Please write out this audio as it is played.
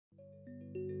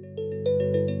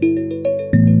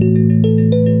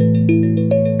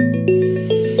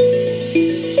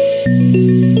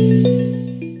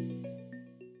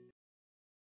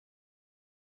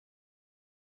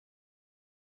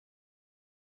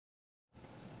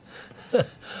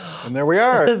And there we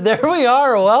are. There we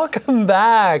are. Welcome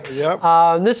back. Yep.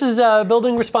 This is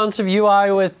building responsive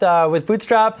UI with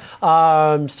Bootstrap.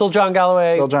 Still John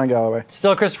Galloway. Still John Galloway.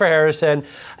 Still Christopher Harrison.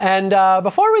 And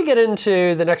before we get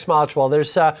into the next module,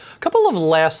 there's a couple of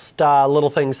last little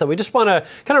things that we just want to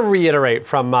kind of reiterate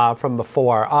from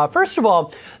before. First of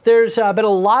all, there's been a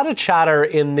lot of chatter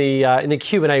in the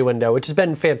Q&A window, which has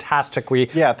been fantastic.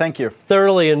 Thank you.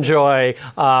 Thoroughly enjoy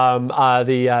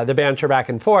the banter back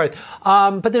and forth.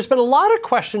 But there's been a lot of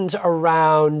questions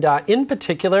around, in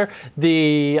particular,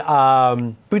 the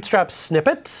Bootstrap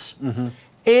snippets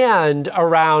and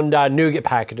around NuGet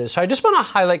packages. So I just want to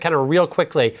highlight kind of real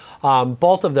quickly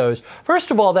both of those.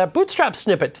 First of all, that Bootstrap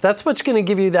snippets, that's what's going to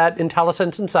give you that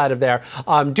IntelliSense inside of there.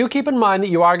 Do keep in mind that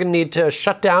you are going to need to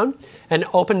shut down and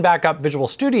open back up Visual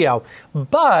Studio.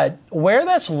 But where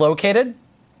that's located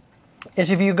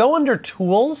is if you go under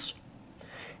Tools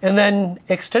and then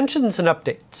Extensions and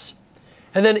Updates.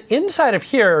 And then inside of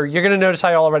here, you're going to notice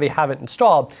I already have it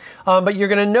installed. But you're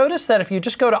going to notice that if you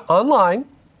just go to Online,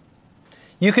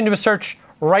 you can do a search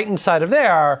right inside of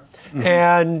there.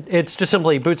 And it's just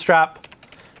simply Bootstrap.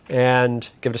 And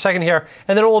give it a second here.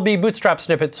 And then it will be Bootstrap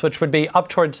snippets, which would be up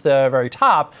towards the very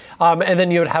top. And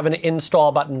then you would have an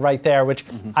install button right there, which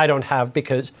I don't have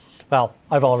because, well,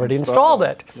 I've already installed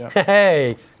it. Yep.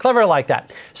 Hey, clever like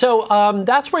that. So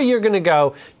that's where you're going to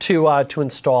go to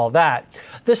install that.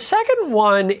 The second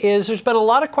one is there's been a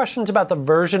lot of questions about the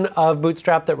version of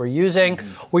Bootstrap that we're using.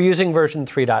 We're using version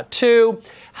 3.2.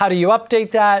 How do you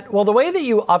update that? Well, the way that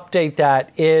you update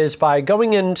that is by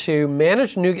going into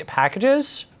Manage NuGet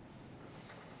Packages.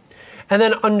 And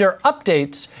then under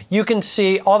Updates, you can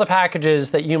see all the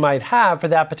packages that you might have for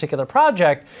that particular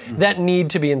project that need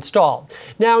to be installed.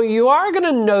 Now, you are going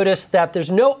to notice that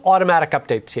there's no automatic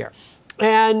updates here.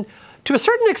 And to a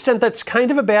certain extent, that's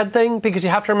kind of a bad thing because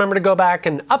you have to remember to go back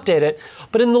and update it.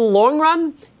 But in the long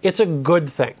run, it's a good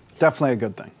thing. Definitely a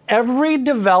good thing. Every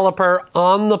developer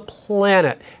on the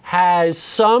planet has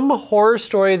some horror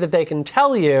story that they can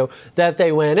tell you that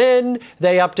they went in,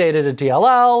 they updated a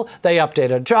DLL, they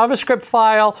updated a JavaScript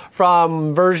file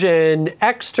from version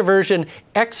X to version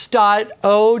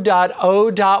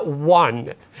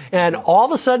X.0.0.1. And all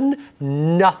of a sudden,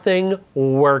 nothing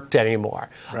worked anymore.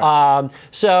 Right.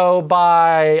 So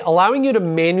by allowing you to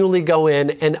manually go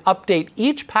in and update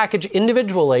each package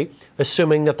individually,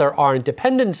 assuming that there aren't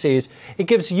dependencies, it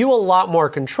gives you a lot more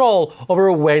control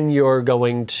over when you're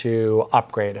going to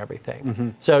upgrade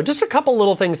everything. So just a couple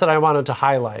little things that I wanted to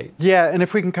highlight. Yeah, and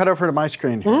if we can cut over to my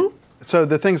screen here. So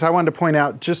the things I wanted to point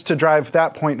out, just to drive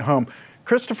that point home,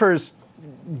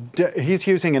 he's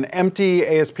using an empty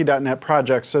ASP.NET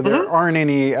project, so there aren't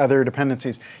any other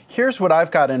dependencies. Here's what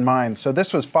I've got in mind. So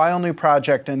this was File New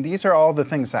Project, and these are all the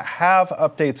things that have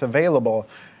updates available.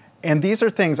 And these are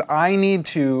things I need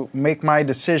to make my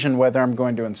decision whether I'm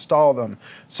going to install them.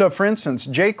 So for instance,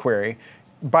 jQuery,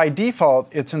 by default,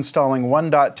 it's installing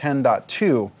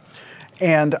 1.10.2.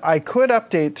 And I could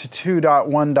update to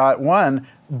 2.1.1,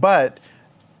 but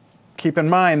keep in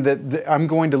mind that I'm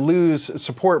going to lose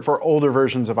support for older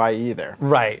versions of IE there.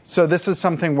 Right. So this is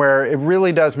something where it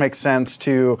really does make sense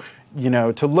to,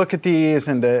 to look at these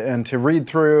and to read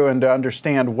through and to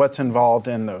understand what's involved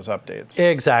in those updates.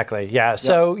 Exactly, yeah.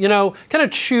 So, kind of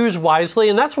choose wisely,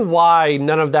 and that's why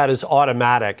none of that is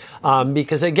automatic.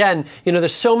 Because again,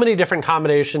 there's so many different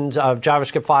combinations of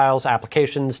JavaScript files,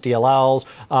 applications, DLLs.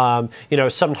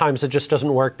 Sometimes it just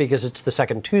doesn't work because it's the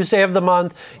second Tuesday of the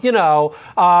month.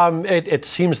 It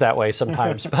seems that way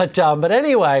sometimes. but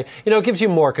anyway, it gives you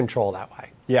more control that way.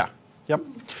 Yeah, yep.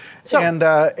 So,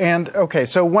 okay,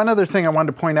 so one other thing I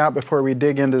wanted to point out before we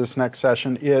dig into this next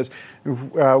session is,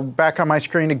 back on my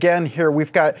screen again here,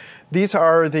 we've got, these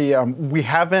are the, we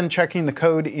have been checking the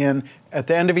code in at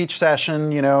the end of each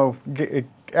session,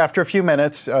 after a few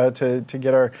minutes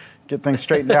to get things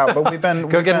straightened out. But we've been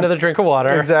get another drink of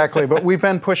water. Exactly, but we've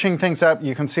been pushing things up.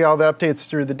 You can see all the updates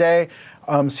through the day.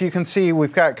 So you can see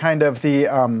we've got kind of the,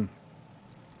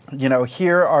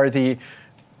 here are the,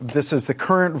 this is the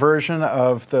current version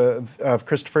of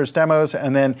Christopher's demos,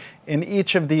 and then in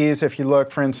each of these, if you look,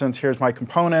 for instance, here's my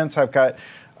components. I've got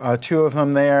 2 of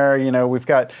them there. We've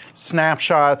got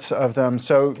snapshots of them,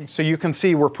 so you can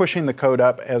see we're pushing the code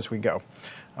up as we go.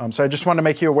 So I just want to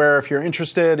make you aware, if you're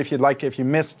interested, if you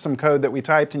missed some code that we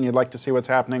typed and you'd like to see what's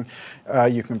happening,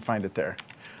 you can find it there.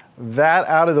 that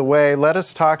out of the way, let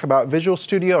us talk about Visual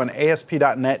Studio and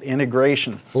ASP.NET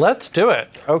integration. Let's do it.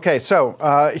 Okay,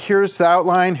 so here's the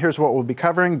outline. Here's what we'll be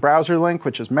covering. Browser link,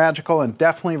 which is magical and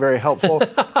definitely very helpful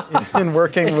in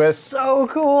working with. So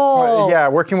cool. Yeah,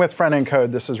 working with front-end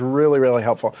code. This is really, really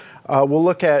helpful. We'll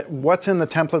look at what's in the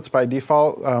templates by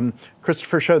default.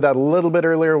 Christopher showed that a little bit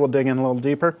earlier. We'll dig in a little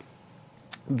deeper.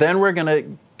 Then we're going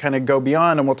to kind of go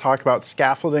beyond, and we'll talk about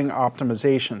scaffolding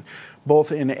optimization,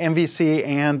 both in MVC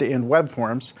and in web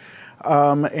forms.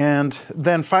 And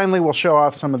then finally, we'll show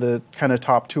off some of the kind of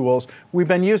top tools. We've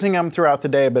been using them throughout the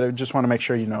day, but I just want to make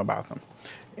sure you know about them.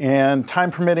 And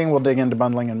time permitting, we'll dig into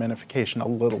bundling and minification a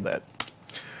little bit.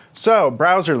 So,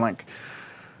 browser link.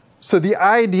 So the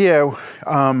idea,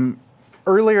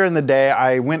 earlier in the day,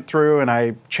 I went through and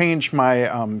I changed my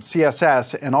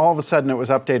CSS, and all of a sudden it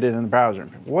was updated in the browser.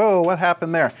 Whoa, what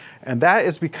happened there? And that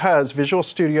is because Visual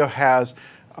Studio has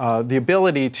the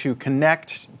ability to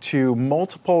connect to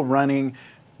multiple running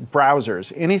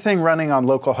browsers, anything running on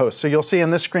local hosts. So you'll see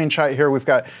in this screenshot here, we've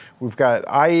got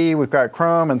IE, we've got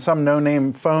Chrome, and some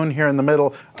no-name phone here in the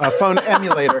middle, phone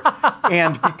emulator.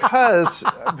 And because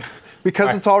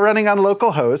it's all running on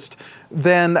localhost,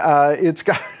 then it's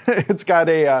got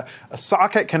a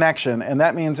socket connection, and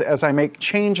that means as I make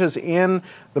changes in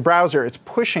the browser, it's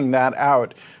pushing that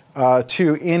out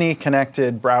to any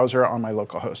connected browser on my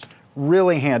localhost.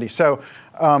 Really handy. So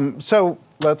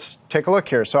let's take a look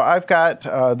here. So I've got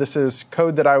this is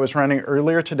code that I was running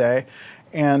earlier today,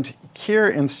 and here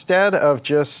instead of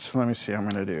just let me see, I'm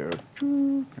going to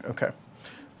do okay.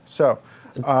 So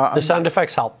the sound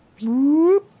effects help.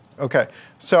 Okay,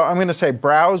 so I'm going to say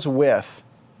browse with,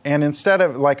 and instead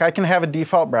of, like, I can have a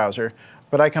default browser,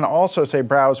 but I can also say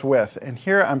browse with, and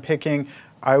here I'm picking,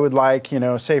 I would like,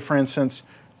 say for instance,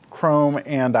 Chrome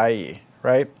and IE,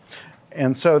 right?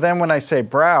 And so then when I say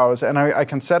browse, and I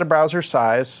can set a browser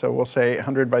size, so we'll say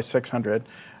 100 by 600,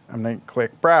 I'm going to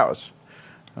click browse,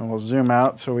 and we'll zoom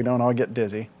out so we don't all get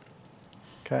dizzy.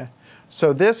 Okay,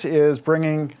 so this is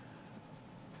bringing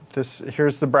this,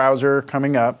 here's the browser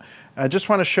coming up. I just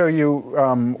want to show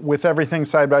you with everything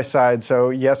side by side. So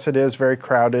yes, it is very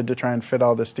crowded to try and fit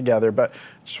all this together, but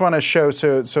just want to show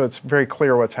so it's very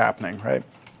clear what's happening, right?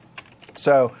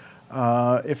 So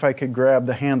if I could grab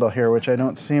the handle here, which I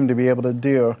don't seem to be able to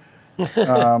do,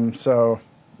 so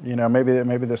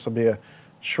maybe this will be a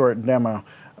short demo.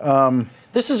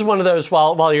 This is one of those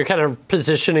while you're kind of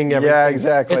positioning everything. Yeah,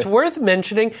 exactly. It's worth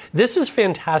mentioning, this is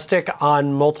fantastic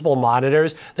on multiple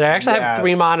monitors. That I actually have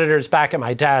 3 monitors back at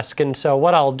my desk, and so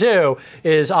what I'll do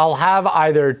is I'll have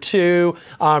either 2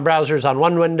 browsers on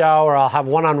one window, or I'll have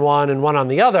one on one and one on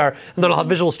the other, and then I'll have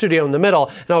Visual Studio in the middle,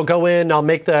 and I'll go in, I'll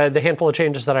make the handful of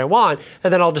changes that I want,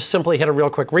 and then I'll just simply hit a real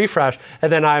quick refresh, and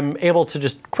then I'm able to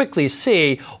just quickly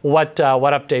see what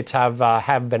updates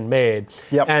have been made.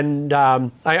 Yep. And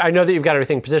I know that you've got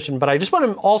everything positioned, but I just want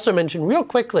to also mention real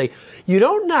quickly, you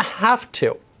don't have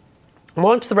to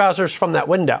launch the browsers from that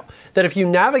window. That if you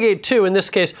navigate to, in this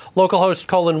case, localhost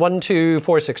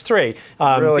 :12463,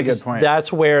 really good point.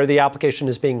 That's where the application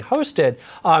is being hosted,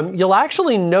 you'll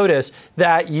actually notice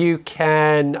that you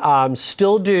can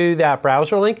still do that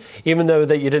browser link, even though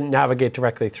that you didn't navigate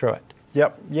directly through it.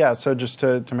 Yep. Yeah. So just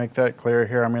to make that clear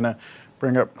here, I'm going to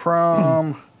bring up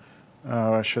Chrome.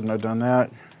 Oh, I shouldn't have done that.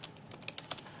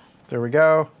 There we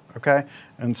go. Okay,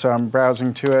 and so I'm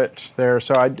browsing to it there.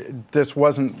 So this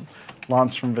wasn't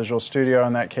launched from Visual Studio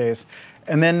in that case.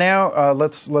 And then now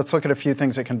let's look at a few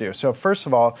things it can do. So first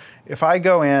of all, if I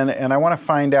go in and I want to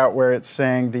find out where it's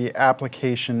saying the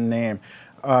application name,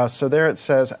 so there it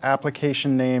says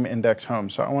application name index home.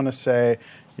 So I want to say,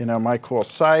 my cool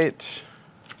site,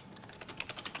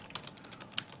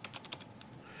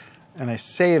 and I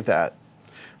save that.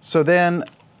 So then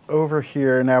over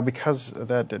here, now because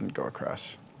that didn't go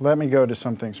across, let me go to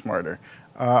something smarter.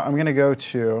 I'm going to go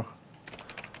to,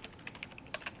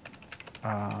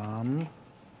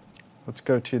 let's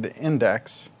go to the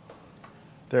index.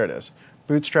 There it is,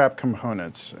 Bootstrap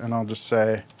components, and I'll just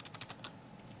say,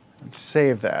 and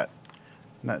save that.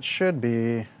 And that should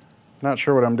be, not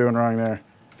sure what I'm doing wrong there.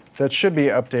 That should be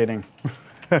updating.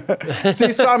 So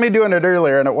you saw me doing it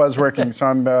earlier, and it was working.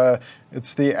 So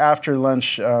it's the after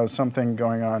lunch something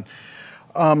going on.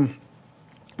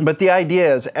 But the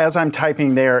idea is, as I'm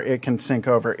typing there, it can sync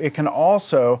over. It can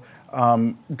also,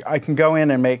 I can go in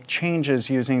and make changes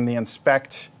using the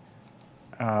inspect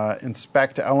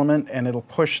element, and it'll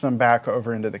push them back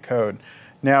over into the code.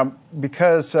 Now,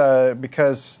 because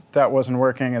that wasn't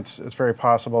working, it's very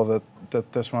possible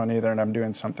that this won't either, and I'm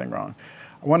doing something wrong.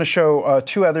 I want to show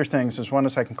 2 other things. One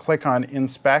is I can click on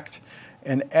Inspect,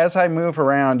 and as I move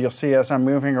around, you'll see as I'm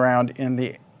moving around in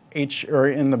the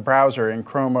in the browser in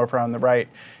Chrome over on the right,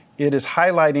 it is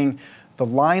highlighting the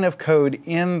line of code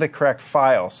in the correct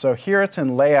file. So here it's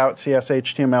in layout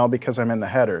CS/HTML because I'm in the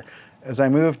header. As I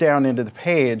move down into the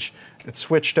page, it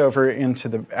switched over into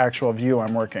the actual view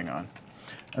I'm working on.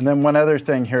 And then one other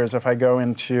thing here is if I go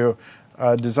into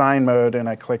design mode and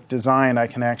I click design, I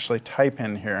can actually type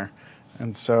in here.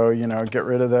 And so, get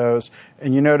rid of those.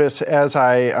 And you notice as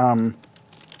I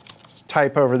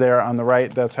type over there on the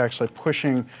right, that's actually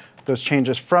pushing those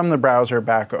changes from the browser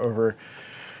back over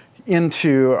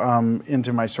into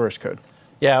my source code.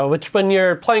 Yeah, which when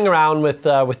you're playing around with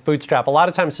Bootstrap, a lot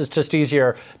of times it's just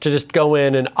easier to just go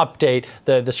in and update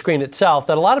the screen itself.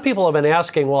 That a lot of people have been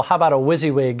asking, well, how about a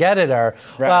WYSIWYG editor?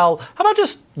 Right. Well, how about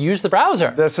just use the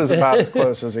browser? This is about as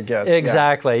close as it gets.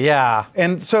 Exactly, yeah.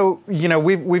 And so,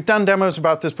 we've done demos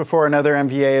about this before in other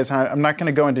MVAs. I'm not going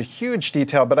to go into huge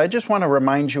detail, but I just want to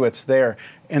remind you it's there.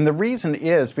 And the reason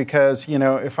is because,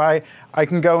 if I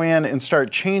can go in and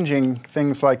start changing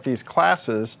things like these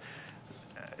classes,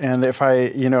 and if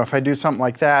I do something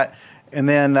like that, and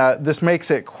then this makes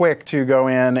it quick to go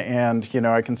in and,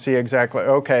 I can see exactly,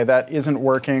 okay, that isn't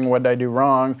working, what did I do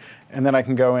wrong? And then I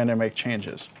can go in and make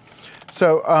changes.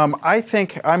 So I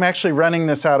think I'm actually running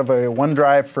this out of a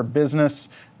OneDrive for Business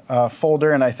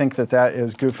folder, and I think that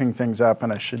is goofing things up,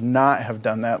 and I should not have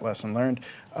done that, lesson learned.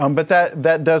 But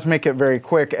that does make it very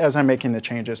quick as I'm making the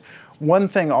changes. One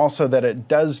thing also that it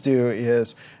does do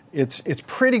is it's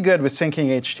pretty good with syncing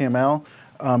HTML.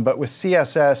 But with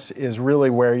CSS is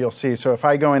really where you'll see. So if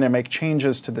I go in and make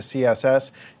changes to the CSS,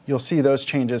 you'll see those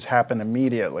changes happen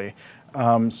immediately.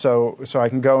 So I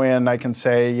can go in, I can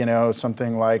say,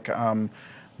 something like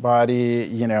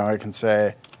body, I can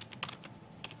say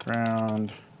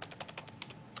ground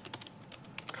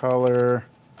color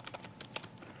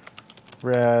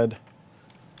red.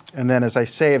 And then as I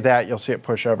save that, you'll see it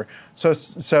push over. So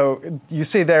you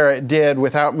see there it did,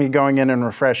 without me going in and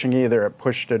refreshing either, it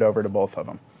pushed it over to both of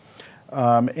them.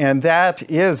 And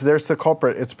there's the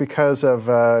culprit. It's because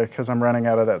I'm running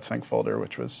out of that sync folder,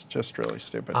 which was just really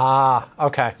stupid. Ah,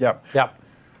 okay. Yep.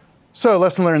 So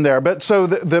lesson learned there. But so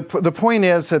the point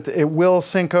is that it will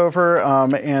sync over,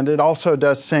 and it also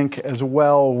does sync as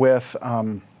well with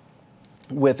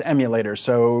emulators.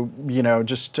 So,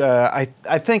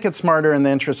 I think it's smarter in the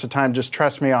interest of time, just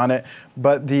trust me on it.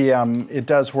 But it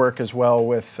does work as well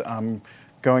with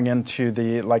going into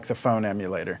the phone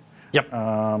emulator. Yep.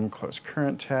 Close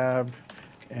current tab,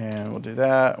 and we'll do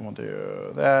that, and we'll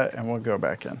do that, and we'll go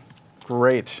back in.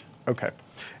 Great. Okay.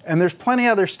 And there's plenty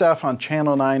of other stuff on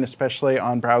Channel 9, especially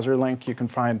on Browser Link. You can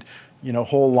find,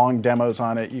 whole long demos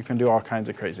on it. You can do all kinds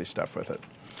of crazy stuff with it.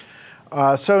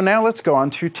 So now let's go on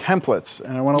to templates,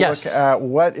 and I want to look at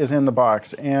what is in the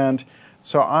box. And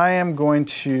so I am going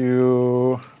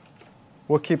to,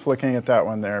 we'll keep looking at that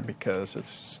one there because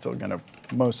it's still going to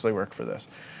mostly work for this.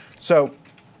 So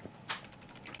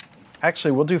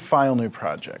actually, we'll do File New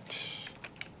Project.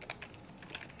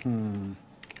 No,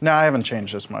 I haven't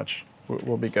changed this much.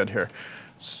 We'll be good here.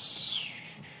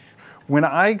 When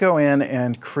I go in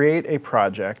and create a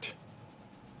project,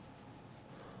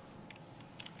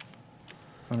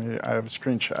 I have a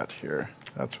screenshot here.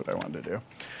 That's what I wanted to do.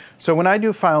 So when I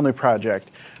do File New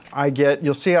Project,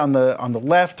 you'll see on the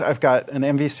left, I've got an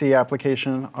MVC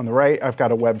application. On the right, I've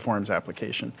got a web forms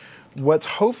application. What's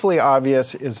hopefully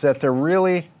obvious is that they're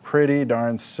really pretty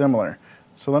darn similar.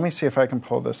 So let me see if I can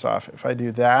pull this off. If I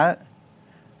do that,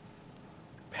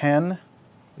 pen,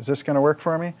 is this going to work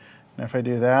for me? And if I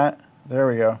do that, there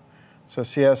we go. So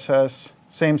CSS,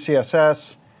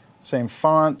 same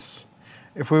fonts.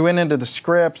 If we went into the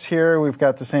scripts here, we've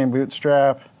got the same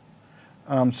Bootstrap.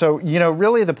 So,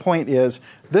 really the point is,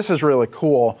 this is really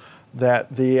cool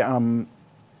that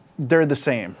they're the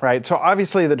same, right? So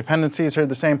obviously the dependencies are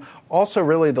the same. Also,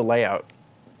 really the layout,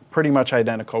 pretty much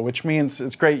identical, which means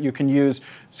it's great. You can use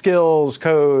skills,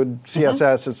 code,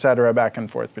 CSS, et cetera, back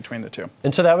and forth between the two.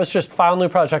 And so that was just File New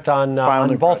Project on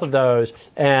both of those.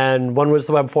 And one was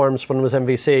the web forms, one was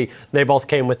MVC. They both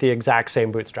came with the exact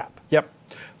same Bootstrap. Yep.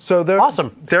 So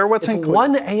awesome. They're what's included.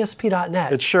 One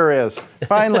ASP.NET. It sure is.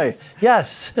 Finally.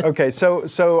 Yes. Okay. So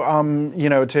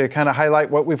to kind of highlight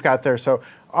what we've got there. So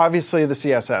obviously the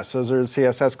CSS. Those are the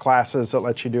CSS classes that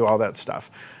let you do all that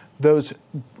stuff. Those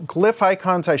glyph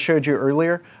icons I showed you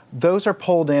earlier, those are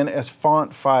pulled in as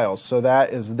font files. So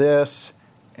that is this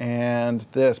and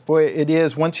this. Boy, it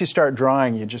is, once you start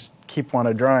drawing, you just keep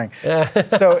wanting drawing. Yeah.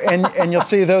 So, and you'll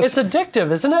see those. It's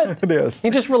addictive, isn't it? It is.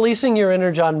 You're just releasing your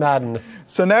inner John Madden.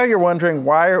 So now you're wondering,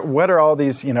 what are all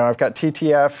these, I've got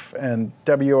TTF and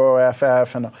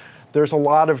WOFF, and there's a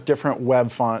lot of different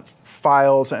web font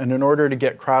files, and in order to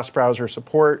get cross-browser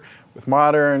support, with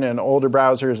modern and older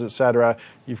browsers, etc.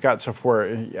 You've got support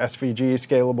SVG,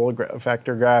 scalable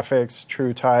vector graphics,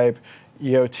 TrueType,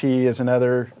 EOT is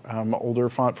another older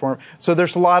font form. So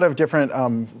there's a lot of different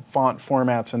font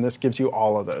formats, and this gives you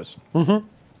all of those.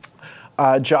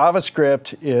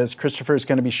 JavaScript is, Christopher's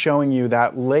going to be showing you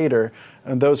that later,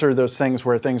 and those are those things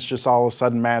where things just all of a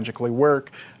sudden magically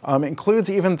work. Includes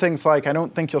even things like, I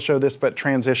don't think you'll show this, but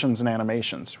transitions and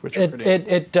animations, which are pretty...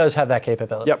 It does have that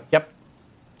capability. Yep.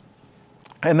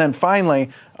 And then finally,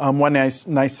 one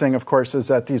nice thing, of course, is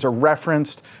that these are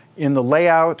referenced in the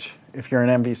layout. If you're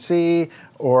in MVC,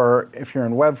 or if you're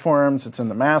in web forms, it's in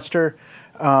the master.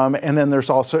 And then there's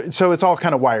also, so it's all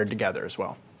kind of wired together as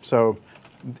well. So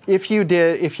if you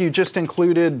just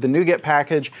included the NuGet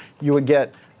package, you would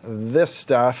get this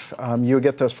stuff. You would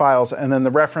get those files, and then the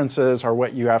references are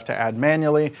what you have to add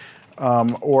manually.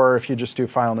 Or if you just do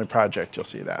file new project, you'll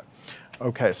see that.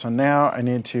 Okay, so now I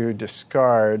need to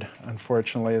discard,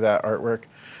 unfortunately, that artwork.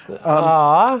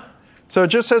 So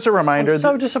just as a reminder, I'm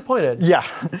so disappointed. Yeah,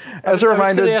 as a reminder, I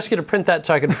was going to ask you to print that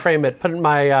so I could frame it, put it in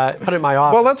my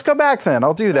office. Well, let's go back then.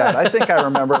 I'll do that. I think I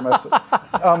remember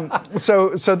myself.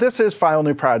 So this is file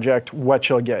new project. What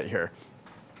you'll get here.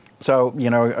 So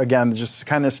again, just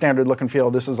kind of standard look and feel.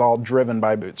 This is all driven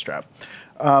by Bootstrap.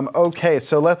 Okay,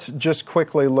 so let's just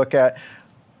quickly look at.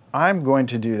 I'm going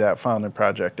to do that file new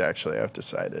project. Actually, I've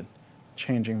decided,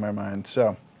 changing my mind.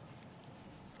 So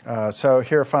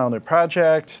here, file new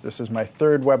project. This is my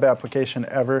third web application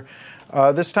ever.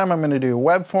 This time I'm going to do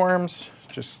web forms.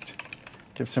 Just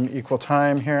give some equal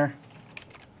time here.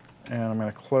 And I'm going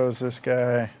to close this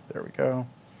guy. There we go.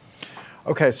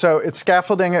 Okay, so it's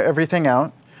scaffolding everything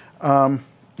out.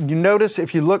 You notice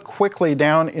if you look quickly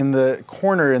down in the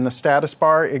corner in the status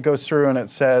bar, it goes through and it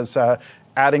says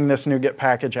adding this NuGet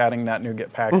package, adding that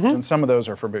NuGet package, and some of those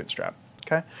are for Bootstrap.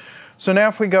 Okay. So now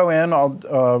if we go in,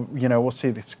 we'll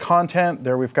see this content.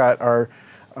 There we've got our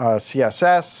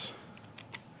CSS.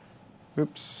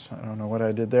 Oops, I don't know what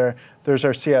I did there. There's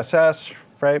our CSS,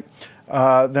 right?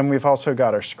 Then we've also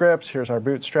got our scripts. Here's our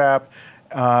Bootstrap.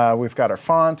 We've got our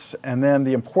fonts. And then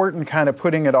the important kind of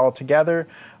putting it all together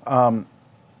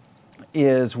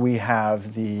is we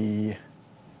have the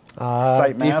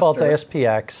site master. Default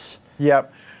ASPX.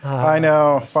 Yep, I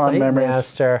know, fond memories.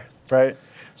 Master. Right.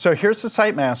 So here's the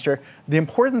site master. The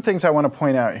important things I want to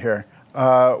point out here.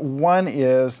 One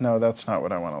is, no, that's not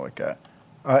what I want to look at.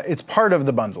 It's part of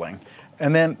the bundling.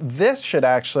 And then this should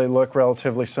actually look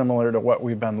relatively similar to what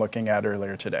we've been looking at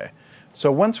earlier today.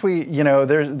 So once we,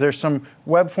 there's some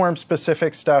web form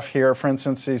specific stuff here. For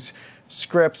instance, these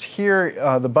scripts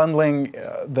here, the bundling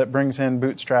that brings in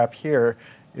Bootstrap here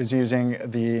is using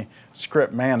the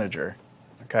script manager.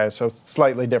 Okay, so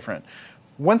slightly different.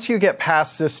 Once you get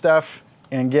past this stuff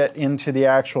and get into the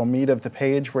actual meat of the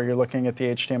page where you're looking at the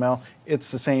HTML,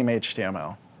 it's the same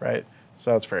HTML, right?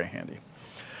 So that's very handy.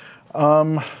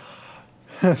 The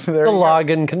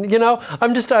login,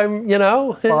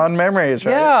 Fond memories,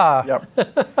 right? Yeah. Yep.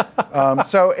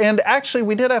 And actually,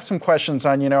 we did have some questions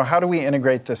on, how do we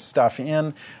integrate this stuff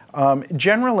in?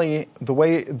 Generally,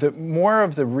 more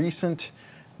of the recent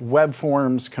web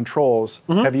forms controls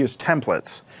have used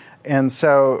templates. And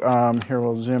so here,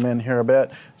 we'll zoom in here a bit.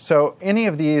 So any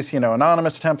of these,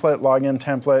 anonymous template, login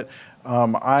template,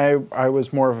 I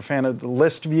was more of a fan of the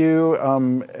list view,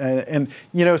 as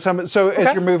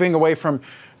you're moving away from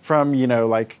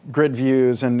like grid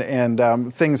views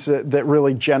and things that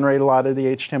really generate a lot of the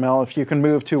HTML, if you can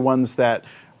move to ones that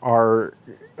are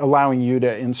allowing you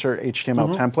to insert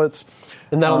HTML templates.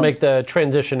 And that'll make the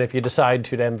transition, if you decide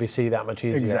to MVC, that much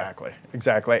easier.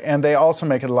 Exactly. And they also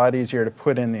make it a lot easier to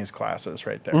put in these classes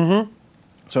right there.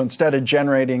 So instead of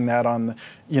generating that on the,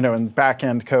 in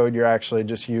back-end code, you're actually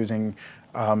just using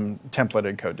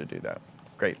templated code to do that.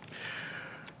 Great.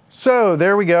 So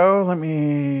there we go. I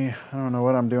don't know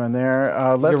what I'm doing there.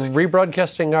 You're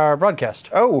rebroadcasting our broadcast.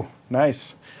 Oh,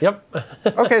 nice. Yep.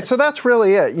 Okay, so that's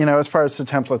really it, as far as the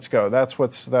templates go. That's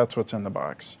what's in the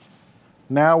box.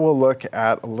 Now we'll look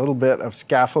at a little bit of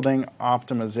scaffolding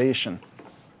optimization.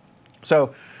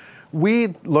 So we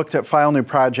looked at File New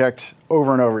Project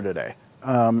over and over today.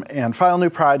 And File New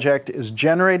Project is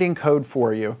generating code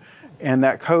for you. And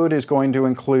that code is going to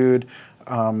include,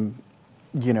 obviously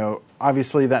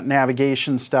that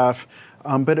navigation stuff.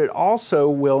 But it also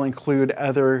will include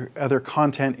other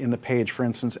content in the page, for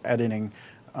instance, editing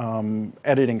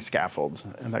scaffolds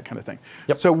and that kind of thing.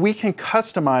 Yep. So we can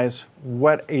customize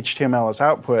what HTML is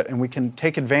output, and we can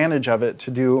take advantage of it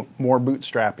to do more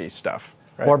bootstrappy stuff.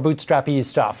 Right? More bootstrappy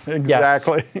stuff.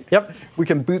 Exactly. Yes. Yep. We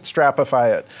can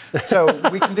bootstrapify it. So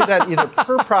we can do that either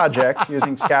per project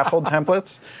using scaffold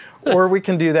templates, Or we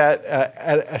can do that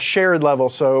at a shared level,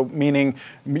 so meaning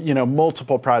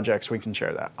multiple projects, we can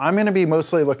share that. I'm going to be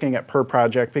mostly looking at per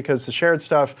project because the shared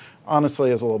stuff,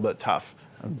 honestly, is a little bit tough.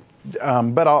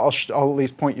 But I'll at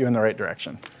least point you in the right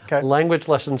direction. Okay? Language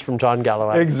lessons from John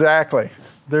Galloway. Exactly.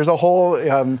 There's a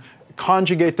whole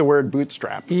conjugate the word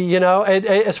bootstrap.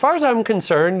 As far as I'm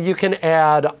concerned, you can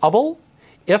add able,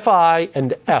 if I,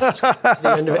 and s to the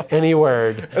end of any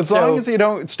word. As long as you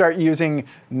don't start using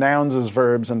nouns as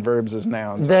verbs and verbs as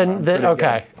nouns. Then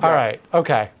okay. Yeah. All right.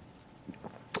 Okay.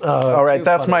 All right,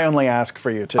 that's my only ask for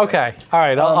you today. Okay, all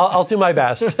right, I'll do my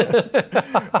best.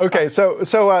 Okay, so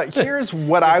here's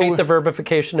what I hate the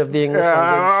verbification of the English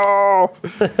language.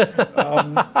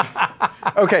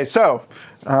 Okay, so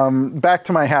back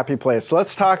to my happy place.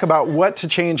 Let's talk about what to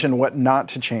change and what not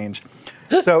to change.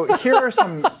 So here are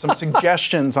some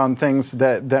suggestions on things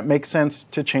that make sense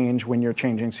to change when you're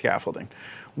changing scaffolding.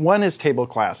 One is table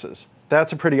classes.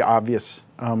 That's a pretty obvious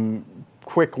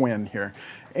quick win here.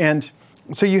 And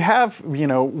so you have,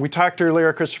 we talked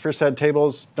earlier, Christopher said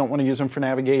tables, don't want to use them for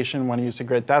navigation, want to use a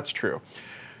grid. That's true.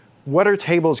 What are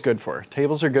tables good for?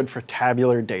 Tables are good for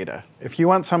tabular data. If you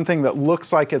want something that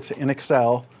looks like it's in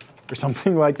Excel or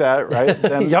something like that, right?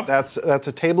 Then Yep. that's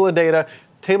a table of data.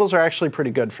 Tables are actually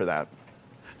pretty good for that.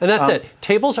 And that's it.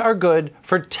 Tables are good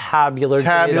for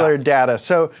tabular data.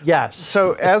 So yes.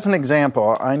 So as an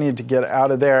example, I need to get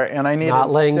out of there, and I need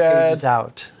not laying pages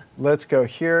out. Let's go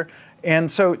here.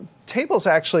 And so tables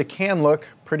actually can look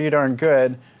pretty darn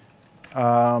good.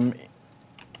 Let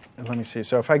me see.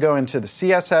 So if I go into the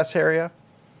CSS area,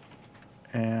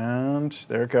 and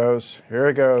there it goes. Here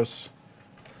it goes.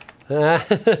 All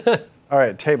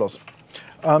right, tables.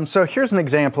 So here's an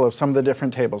example of some of the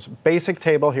different tables. Basic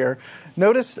table here.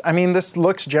 Notice, this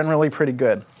looks generally pretty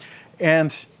good.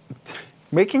 And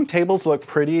making tables look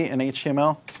pretty in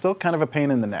HTML, still kind of a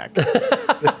pain in the neck.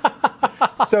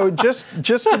 So just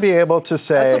to be able to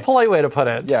say... That's a polite way to put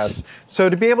it. Yes. So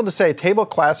to be able to say table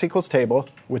class equals table,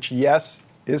 which, yes,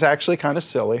 is actually kind of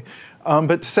silly,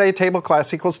 but to say table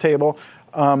class equals table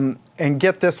and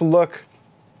get this look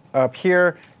up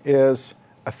here is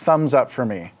a thumbs up for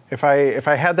me. If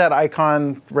I had that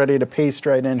icon ready to paste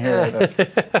right in here,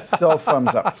 that's still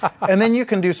thumbs up. And then you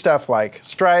can do stuff like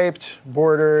striped,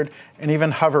 bordered, and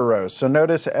even hover rows. So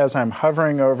notice as I'm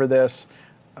hovering over this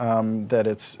that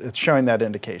it's showing that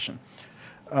indication.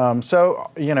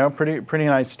 So pretty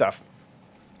nice stuff.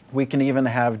 We can even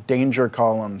have danger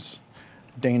columns,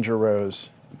 danger rows.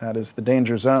 That is the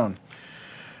danger zone.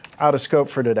 Out of scope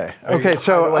for today. Okay,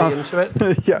 so into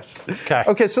it. Yes. Okay.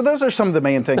 Okay, so those are some of the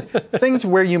main things. Things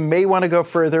where you may want to go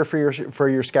further for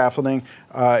your scaffolding.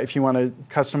 If you want to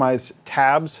customize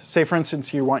tabs, say for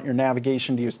instance you want your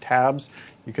navigation to use tabs,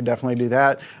 you could definitely do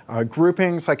that.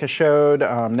 Groupings, like I showed,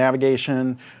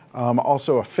 navigation,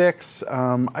 also a fix.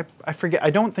 I forget. I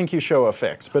don't think you show a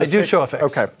fix, but I do show a fix.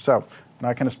 Okay, so I'm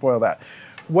not going to spoil that.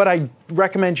 What I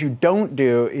recommend you don't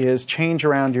do is change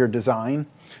around your design.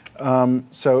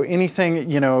 So anything,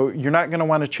 you're not going to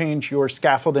want to change your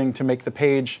scaffolding to make the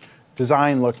page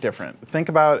design look different. Think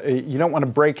about, you don't want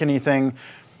to break anything.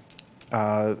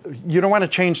 You don't want to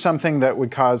change something that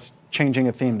would cause changing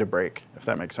a theme to break, if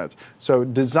that makes sense. So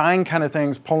design kind of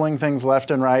things, pulling things left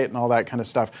and right and all that kind of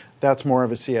stuff, that's more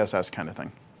of a CSS kind of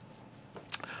thing.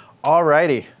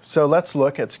 Alrighty, so let's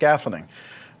look at scaffolding.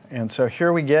 And so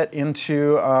here we get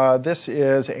into, this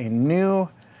is a new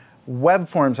web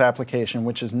forms application,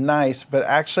 which is nice, but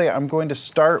actually I'm going to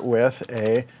start with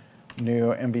a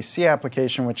new MVC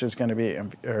application, which is going to be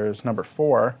is number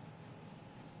 4.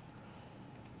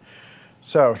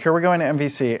 So here we're going to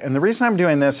MVC, and the reason I'm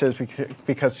doing this is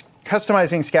because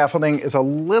customizing scaffolding is a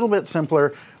little bit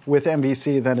simpler with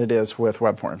MVC than it is with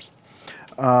web forms,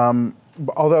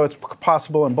 although it's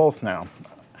possible in both now.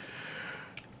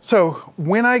 So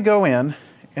when I go in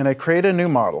and I create a new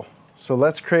model, so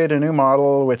let's create a new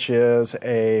model, which is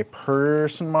a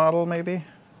person model, maybe.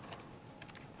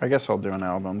 I guess I'll do an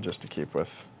album just to keep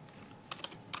with.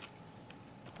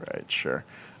 Right, sure.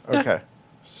 Okay,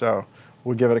 so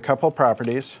we'll give it a couple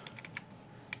properties.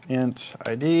 Int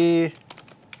ID,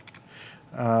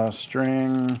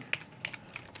 string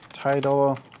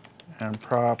title, and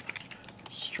prop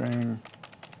string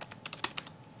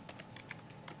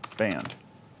band.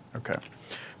 Okay,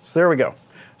 so there we go.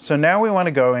 So now we want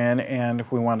to go in and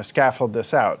we want to scaffold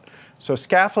this out. So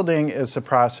scaffolding is the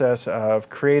process of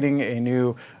creating a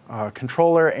new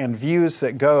controller and views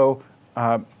that go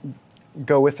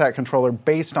with that controller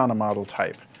based on a model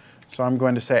type. So I'm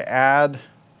going to say add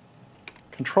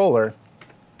controller,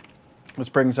 this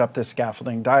brings up this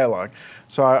scaffolding dialog.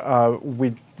 So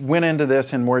we went into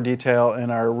this in more detail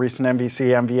in our recent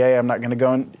MVC MVA. I'm not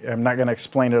going to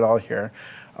explain it all here.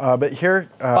 But here,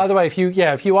 by the way,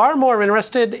 if you are more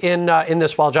interested in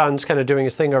this, while John's kind of doing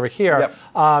his thing over here,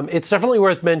 yep. It's definitely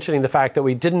worth mentioning the fact that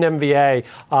we did an MVA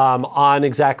on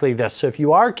exactly this. So if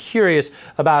you are curious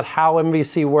about how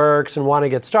MVC works and want to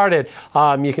get started,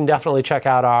 you can definitely check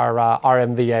out our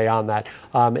MVA on that.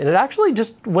 And it actually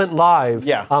just went live,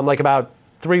 like about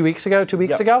 3 weeks ago, 2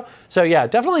 weeks ago. So yeah,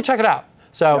 definitely check it out.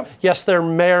 So yes, there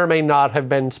may or may not have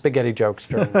been spaghetti jokes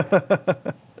during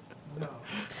that.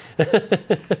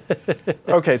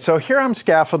 Okay, so here I'm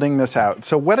scaffolding this out.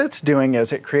 So what it's doing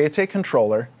is it creates a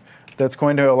controller that's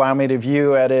going to allow me to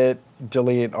view, edit,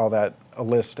 delete, all that, a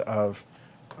list of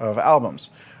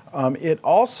albums. It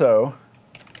also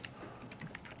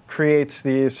creates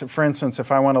these, for instance,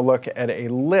 if I want to look at a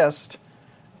list,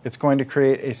 it's going to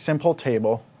create a simple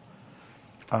table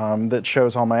that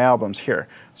shows all my albums here.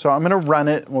 So I'm going to run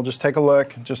it. We'll just take a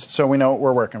look, just so we know what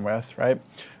we're working with, right?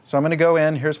 So I'm going to go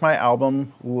in. Here's my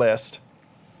album list.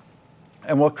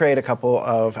 And we'll create a couple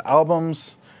of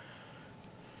albums.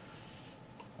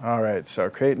 All right, so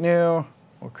create new.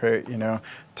 We'll create,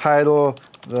 title,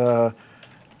 the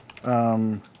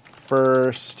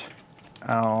first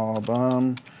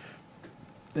album.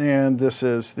 And this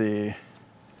is the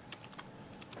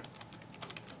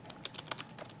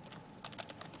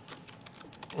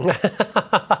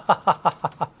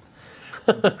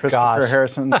Christopher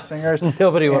Harrison singers.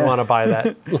 Nobody would want to buy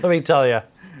that, let me tell you.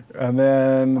 And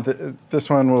then this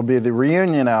one will be the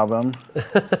reunion album.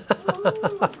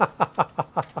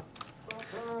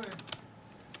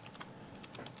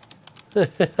 Because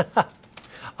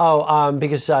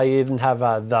you didn't have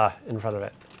the in front of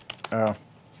it. Oh.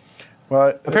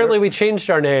 Well, apparently we changed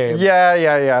our name.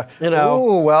 Yeah.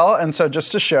 Ooh, well, and so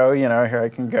just to show, here I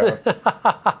can go.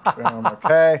 Boom,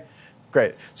 okay.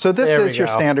 Great. So this is your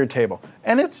standard table.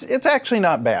 And it's actually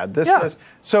not bad.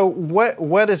 So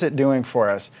what is it doing for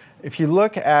us? If you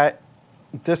look at,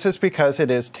 this is because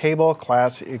it is table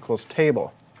class equals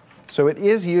table. So it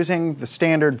is using the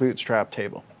standard Bootstrap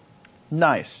table.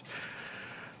 Nice.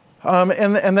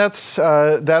 And that's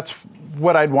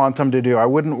what I'd want them to do. I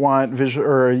wouldn't want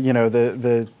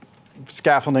the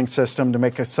scaffolding system to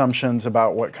make assumptions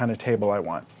about what kind of table I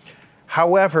want.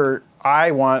 However,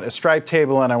 I want a striped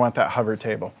table and I want that hover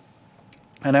table.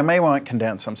 And I may want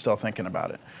condense. I'm still thinking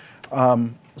about it.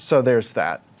 So there's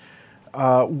that.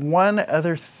 One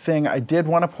other thing I did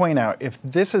want to point out, if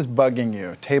this is bugging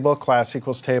you, table class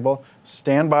equals table,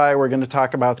 stand by. We're going to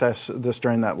talk about this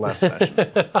during that last session.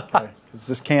 Okay? 'Cause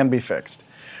this can be fixed.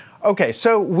 Okay,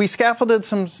 so we scaffolded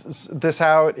this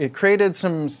out. It created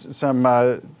some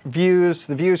views.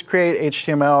 The views create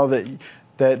HTML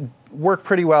that work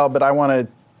pretty well, but I want to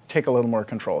take a little more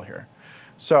control here.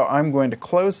 So I'm going to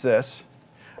close this.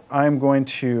 I'm going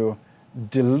to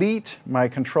delete my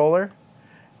controller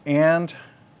and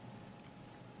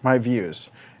my views.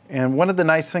 And one of the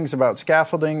nice things about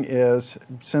scaffolding is,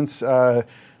 since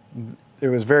it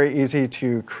was very easy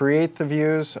to create the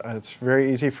views, it's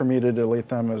very easy for me to delete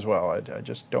them as well. I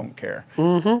just don't care.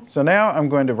 Mm-hmm. So now I'm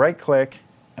going to right-click,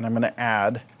 and I'm going to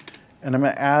add, and I'm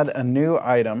going to add a new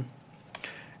item.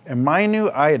 And my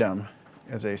new item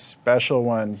is a special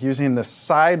one using the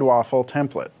side waffle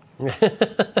template.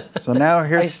 So now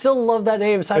here's... I still love that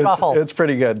name, side waffle. It's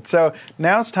pretty good. So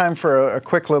now it's time for a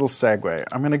quick little segue.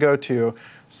 I'm going to go to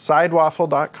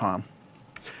sidewaffle.com.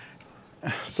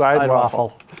 Side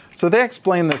waffle. So they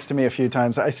explained this to me a few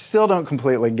times. I still don't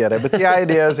completely get it, but the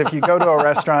idea is if you go to a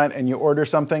restaurant and you order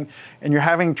something and you're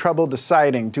having trouble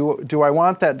deciding, do I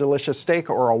want that delicious steak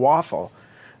or a waffle?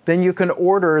 Then you can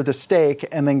order the steak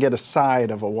and then get a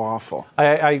side of a waffle.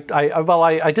 I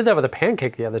did that with a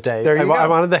pancake the other day. There you go. I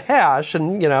wanted the hash,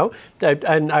 and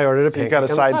and I ordered a pancake. You got a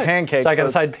side pancake. So I got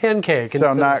a side pancake instead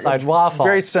of a side waffle.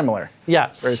 Very similar.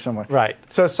 Yes. Very similar. Right.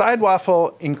 So side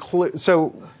waffle includes.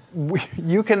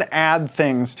 You can add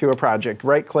things to a project.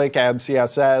 Right-click, add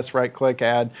CSS. Right-click,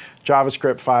 add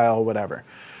JavaScript file, whatever.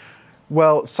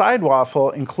 Well, side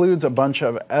waffle includes a bunch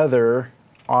of other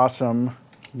awesome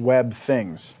web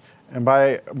things. And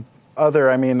by other,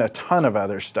 I mean a ton of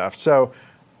other stuff. So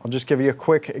I'll just give you a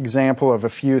quick example of a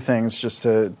few things just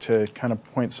to kind of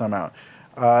point some out.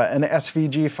 An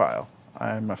SVG file.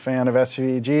 I'm a fan of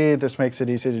SVG. This makes it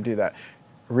easy to do that.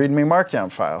 A README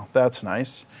Markdown file. That's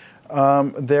nice.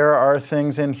 There are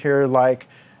things in here like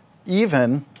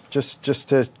even, just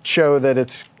to show that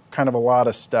it's kind of a lot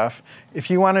of stuff. If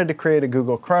you wanted to create a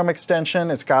Google Chrome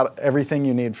extension, it's got everything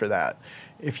you need for that.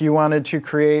 If you wanted to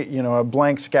create, a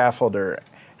blank scaffolder,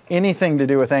 anything to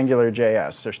do with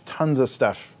AngularJS. There's tons of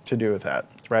stuff to do with that,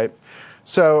 right?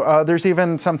 So there's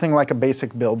even something like a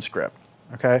basic build script.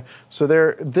 Okay, so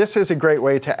this is a great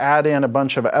way to add in a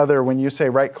bunch of other, when you say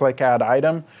right-click, add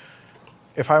item,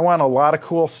 if I want a lot of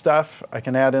cool stuff, I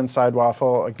can add in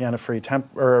Sidewaffle, again,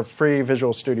 a free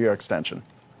Visual Studio extension.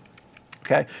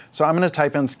 Okay, so I'm going to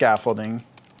type in scaffolding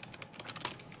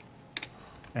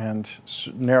and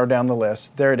narrow down the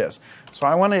list. There it is. So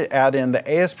I want to add in the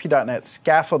ASP.NET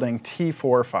scaffolding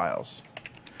T4 files.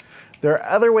 There are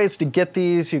other ways to get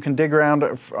these. You can dig around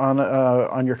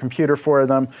on your computer for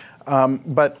them.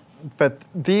 But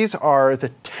these are the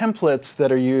templates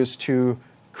that are used to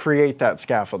create that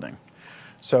scaffolding.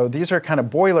 So these are kind of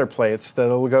boilerplates that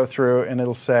it'll go through and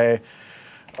it'll say,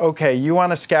 okay, you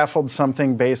want to scaffold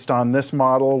something based on this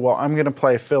model. Well, I'm going to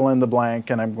play fill in the blank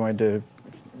and I'm going to,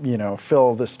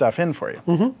 fill this stuff in for you.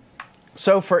 Mm-hmm.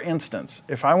 So for instance,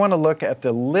 if I want to look at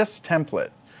the list template,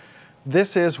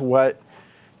 this is what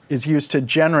is used to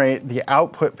generate the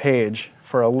output page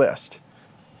for a list.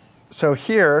 So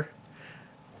here,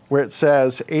 where it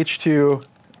says H2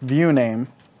 view name,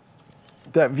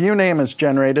 that view name is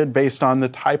generated based on the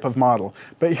type of model.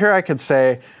 But here I could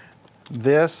say,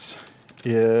 this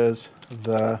is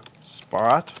the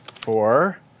spot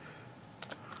for,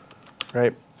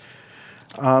 right?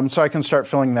 So I can start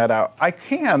filling that out. I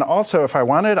can also, if I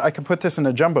wanted, I could put this in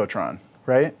a Jumbotron,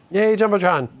 right? Yay,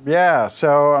 Jumbotron. Yeah,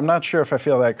 so I'm not sure if I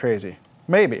feel that crazy.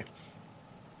 Maybe.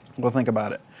 We'll think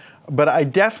about it. But I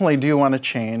definitely do want to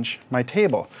change my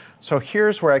table. So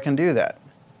here's where I can do that.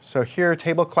 So here,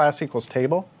 table class equals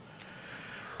table.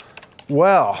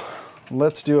 Well,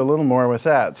 let's do a little more with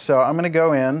that. So I'm going to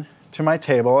go in to my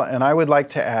table, and I would like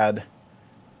to add,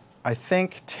 I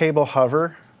think, table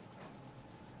hover.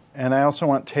 And I also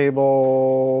want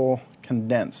table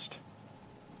condensed.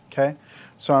 Okay?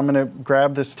 So I'm going to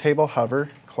grab this table hover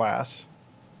class.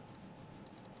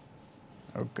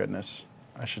 Oh, goodness.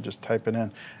 I should just type it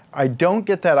in. I don't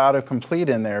get that autocomplete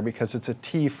in there because it's a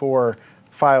T4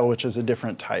 file, which is a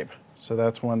different type. So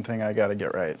that's one thing I got to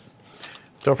get right.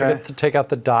 Don't forget to take out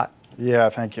the dot. Yeah,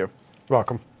 thank you. You're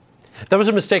welcome. That was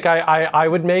a mistake I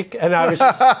would make, and I was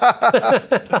just...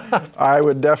 I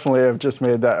would definitely have just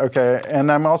made that. Okay,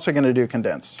 and I'm also going to do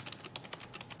condense.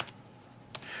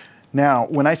 Now,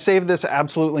 when I save this,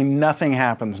 absolutely nothing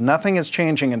happens. Nothing is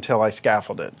changing until I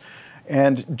scaffold it.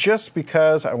 And just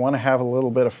because I want to have a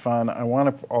little bit of fun, I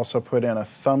want to also put in a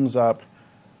thumbs up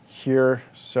here.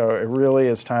 So it really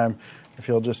is time, if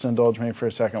you'll just indulge me for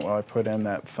a second while I put in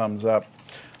that thumbs up.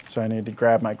 So I need to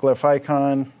grab my glyph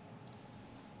icon.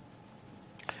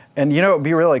 And it would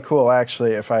be really cool,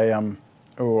 actually, if I, I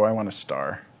want a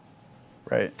star,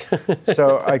 right?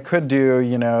 So I could do,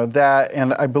 that,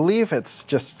 and I believe it's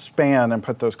just span and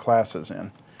put those classes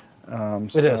in.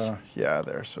 It is. Yeah,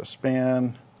 there, so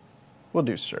span. We'll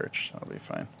do search, that'll be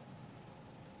fine.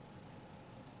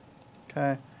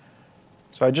 Okay.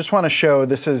 So I just want to show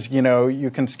this is,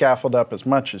 you can scaffold up as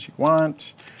much as you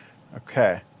want.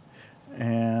 Okay.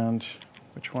 And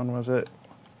which one was it?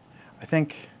 I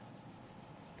think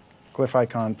glyph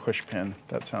icon push pin.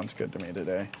 That sounds good to me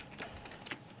today.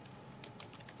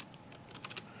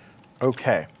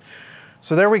 Okay.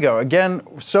 So there we go. Again,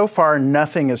 so far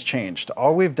nothing has changed.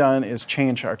 All we've done is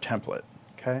change our template.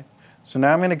 Okay. So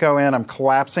now I'm going to go in, I'm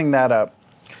collapsing that up.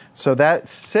 So that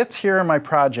sits here in my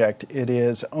project. It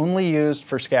is only used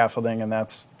for scaffolding, and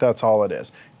that's all it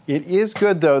is. It is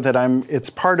good, though, that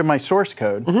it's part of my source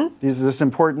code. Mm-hmm. This is this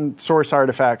important source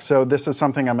artifact, so this is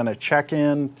something I'm going to check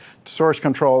in, source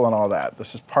control and all that.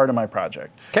 This is part of my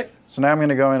project. Okay. So now I'm going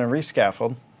to go in and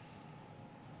rescaffold.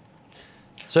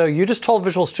 So you just told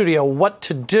Visual Studio what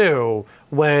to do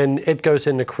when it goes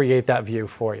in to create that view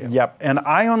for you. Yep, and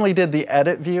I only did the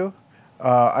edit view.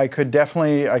 I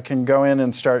can go in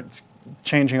and start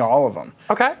changing all of them.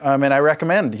 Okay. And I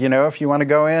recommend, if you want to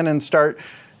go in and start,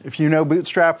 if you know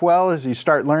Bootstrap well, as you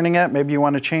start learning it, maybe you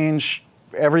want to change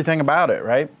everything about it,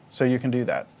 right? So you can do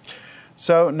that.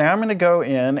 So now I'm going to go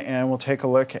in and we'll take a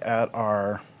look at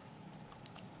our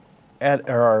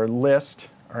list,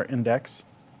 our index.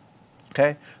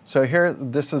 Okay, so here,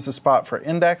 this is the spot for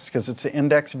index because it's an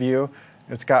index view.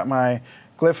 It's got my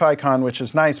glyph icon, which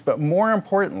is nice, but more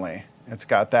importantly, it's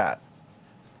got that.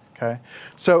 Okay,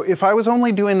 so if I was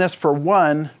only doing this for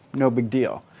one, no big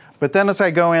deal. But then as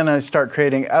I go in and I start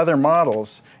creating other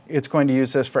models, it's going to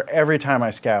use this for every time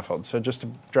I scaffold. So just to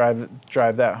drive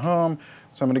that home,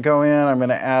 so I'm going to go in, I'm going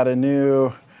to add a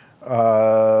new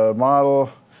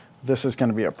model. This is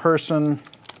going to be a person.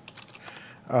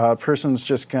 Person's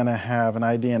just going to have an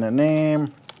ID and a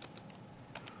name.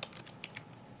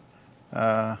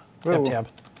 Tab.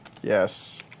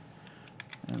 Yes.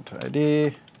 int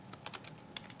ID.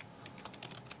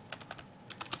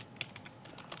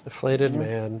 Deflated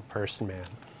man, person man.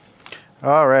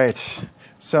 All right.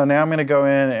 So now I'm going to go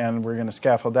in and we're going to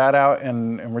scaffold that out.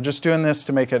 And we're just doing this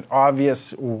to make it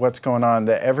obvious what's going on,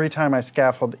 that every time I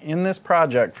scaffold in this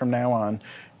project from now on,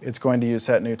 it's going to use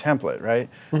that new template, right?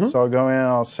 So I'll go in and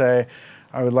I'll say,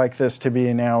 I would like this to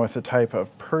be now with the type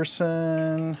of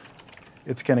person.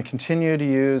 It's going to continue to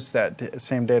use that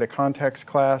same data context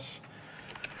class.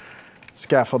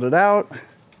 Scaffold it out.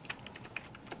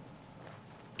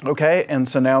 Okay, and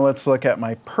so now let's look at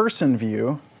my person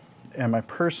view. And my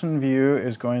person view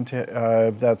is going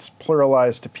to, that's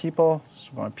pluralized to people,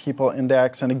 so my people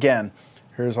index. And again,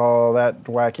 here's all that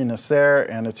wackiness there,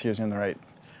 and it's using the right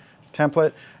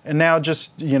template. And now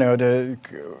just, it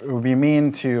would be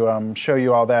mean to show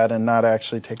you all that and not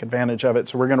actually take advantage of it.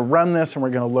 So we're going to run this, and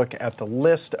we're going to look at the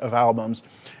list of albums.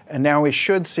 And now we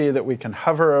should see that we can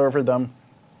hover over them,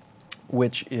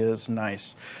 which is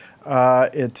nice.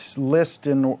 Its list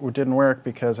didn't work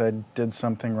because I did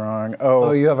something wrong.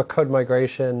 Oh, you have a code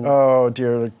migration. Oh,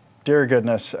 dear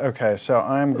goodness. Okay, so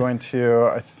I'm going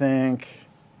to, I think,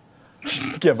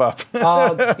 give up.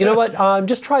 You know what?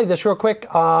 Just try this real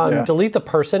quick. Delete the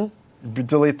person.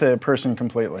 Delete the person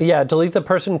completely. Yeah, delete the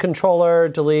person controller.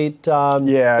 Delete.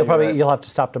 You'll have to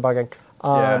stop debugging.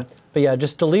 But yeah,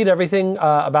 just delete everything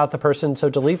about the person. So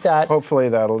delete that. Hopefully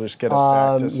that'll just get us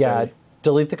back to steady. Yeah.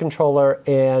 Delete the controller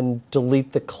and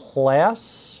delete the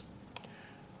class.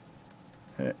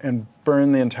 And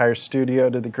burn the entire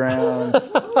studio to the ground.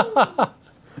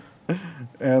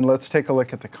 And let's take a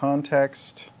look at the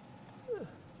context.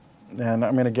 And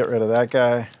I'm going to get rid of that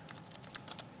guy.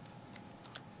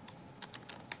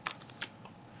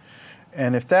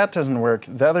 And if that doesn't work,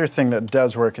 the other thing that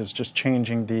does work is just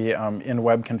changing the, in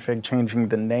web config, changing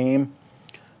the name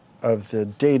of the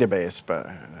database, but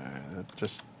it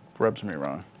just rubs me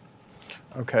wrong.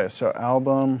 Okay, so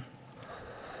album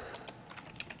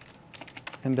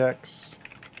index.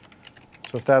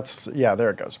 So if that's, yeah, there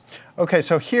it goes. Okay,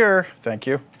 so here, thank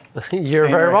you. You're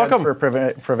very welcome. For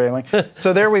prevailing.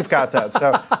 So there we've got that.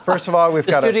 So first of all, we've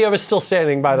got the studio is still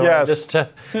standing, by the way. Just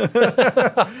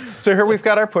So here we've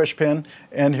got our push pin,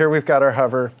 and here we've got our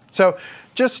hover. So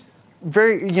just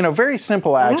very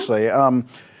simple actually.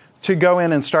 To go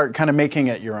in and start kind of making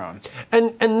it your own.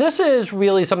 And this is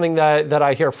really something that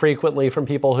I hear frequently from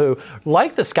people who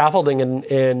like the scaffolding in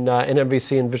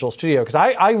MVC and Visual Studio, because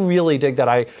I really dig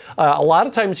that. A lot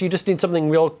of times you just need something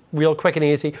real quick and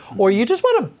easy, or you just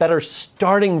want a better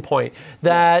starting point.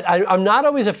 That I'm not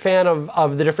always a fan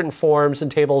of the different forms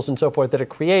and tables and so forth that it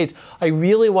creates. I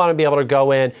really want to be able to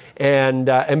go in and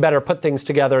better put things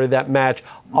together that match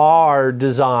our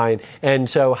design. And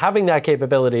so having that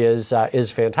capability is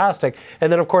fantastic. And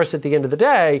then, of course, at the end of the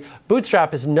day,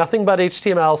 Bootstrap is nothing but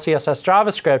HTML, CSS,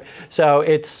 JavaScript. So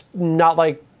it's not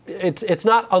like it's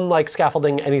not unlike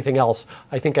scaffolding anything else.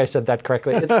 I think I said that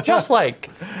correctly. It's just like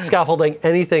scaffolding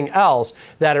anything else,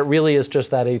 that it really is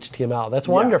just that HTML. That's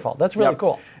wonderful. That's really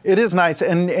cool. It is nice,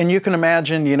 and you can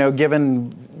imagine,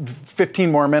 given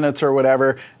 15 more minutes or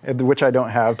whatever, which I don't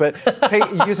have, but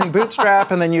using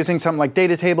Bootstrap and then using something like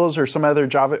data tables or some other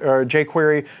Java or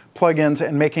jQuery plugins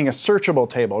and making a searchable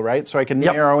table, right? So I can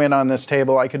narrow in on this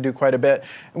table. I could do quite a bit.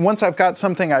 And once I've got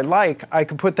something I like, I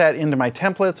could put that into my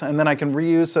templates, and then I can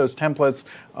reuse those templates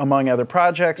among other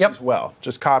projects as well,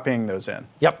 just copying those in.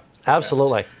 Yep,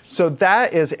 absolutely. So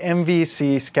that is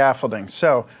MVC scaffolding.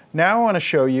 So now I want to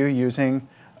show you using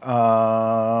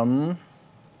web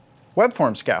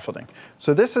form scaffolding.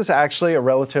 So this is actually a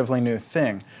relatively new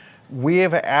thing. We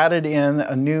have added in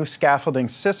a new scaffolding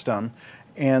system,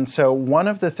 and so one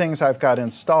of the things I've got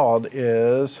installed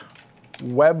is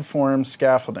web form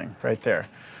scaffolding right there.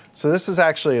 So this is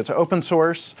actually, it's open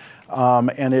source,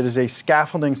 and it is a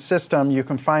scaffolding system. You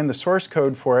can find the source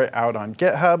code for it out on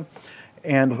GitHub.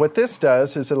 And what this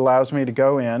does is it allows me to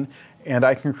go in and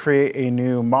I can create a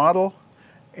new model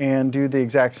and do the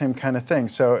exact same kind of thing.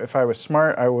 So if I was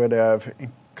smart, I would have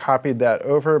copied that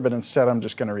over, but instead I'm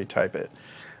just going to retype it.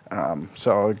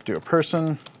 So I'll do a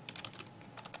person,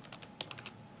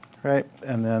 right?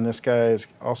 And then this guy is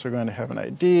also going to have an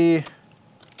ID.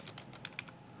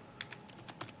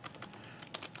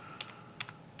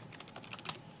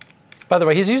 By the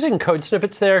way, he's using code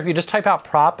snippets there. If you just type out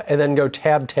prop and then go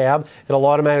tab, it'll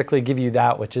automatically give you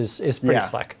that, which is pretty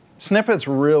slick. Snippets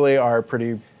really are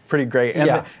pretty great.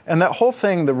 And, and that whole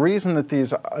thing, the reason that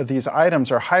these items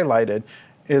are highlighted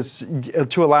is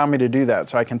to allow me to do that.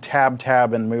 So I can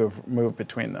tab and move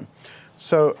between them.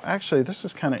 So actually, this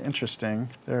is kind of interesting.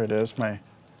 There it is. My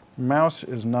mouse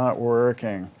is not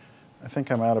working. I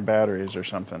think I'm out of batteries or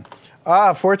something.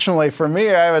 Fortunately for me,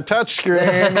 I have a touch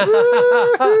screen.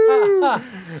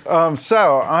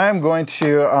 So I'm going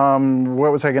to,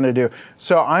 what was I going to do?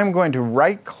 So I'm going to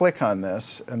right-click on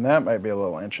this, and that might be a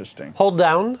little interesting. Hold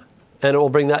down, and it will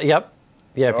bring that, yep.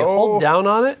 Yeah, if you hold down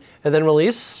on it, and then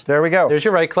release. There we go. There's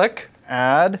your right-click.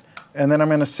 Add, and then I'm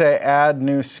going to say add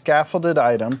new scaffolded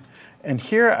item. And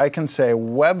here I can say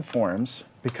web forms,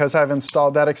 because I've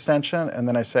installed that extension, and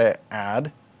then I say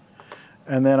add.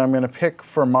 And then I'm going to pick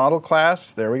for model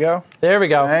class. There we go. There we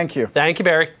go. Thank you. Thank you,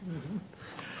 Barry.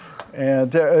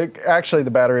 And actually,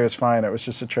 the battery was fine. It was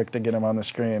just a trick to get him on the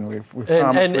screen. We promised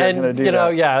we were going to do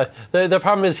that. Yeah. The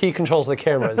problem is he controls the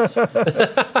cameras. Too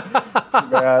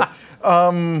bad.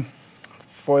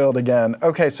 Foiled again.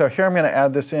 Okay, so here I'm going to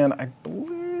add this in. I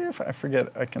believe, I forget,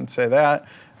 I can say that.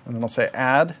 And then I'll say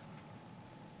add.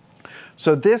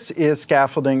 So this is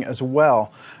scaffolding as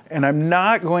well. And I'm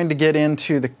not going to get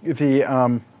into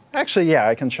actually, yeah,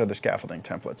 I can show the scaffolding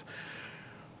templates.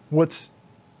 What's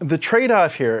the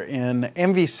trade-off here in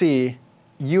MVC,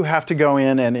 you have to go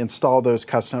in and install those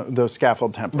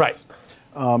scaffold templates. Right.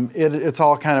 It's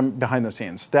all kind of behind the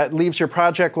scenes. That leaves your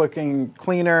project looking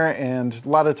cleaner, and a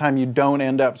lot of the time you don't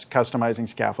end up customizing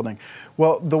scaffolding.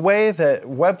 Well, the way that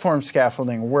web form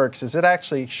scaffolding works is it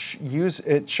actually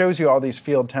it shows you all these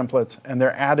field templates, and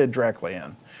they're added directly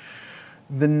in.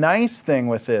 The nice thing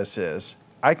with this is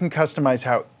I can customize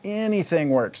how anything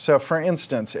works. So for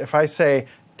instance, if I say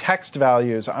text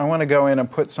values, I want to go in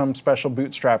and put some special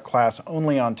Bootstrap class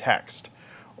only on text.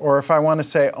 Or if I want to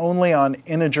say only on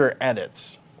integer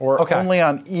edits, or only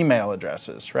on email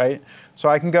addresses, right? So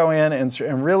I can go in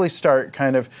and really start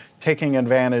kind of taking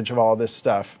advantage of all this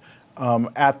stuff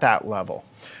at that level.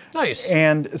 Nice.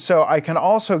 And so I can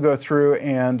also go through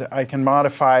and I can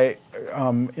modify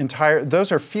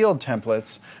those are field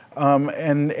templates,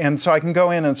 and so I can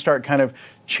go in and start kind of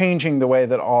changing the way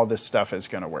that all this stuff is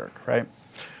going to work, right?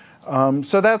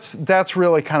 So that's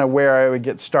really kind of where I would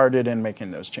get started in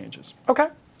making those changes. Okay.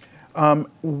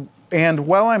 And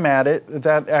while I'm at it,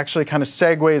 that actually kind of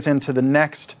segues into the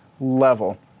next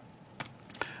level,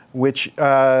 which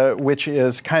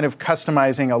is kind of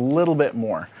customizing a little bit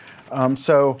more.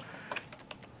 So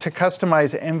to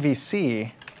customize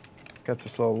MVC, got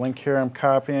this little link here I'm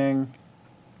copying.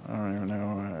 I don't even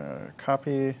know,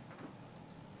 copy.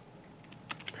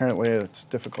 Apparently it's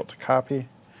difficult to copy.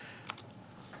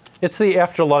 It's the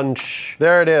after lunch.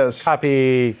 There it is.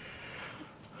 Copy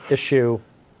issue.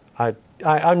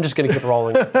 I'm just going to keep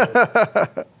rolling.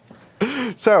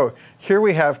 So here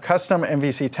we have custom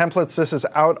MVC templates. This is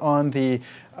out on the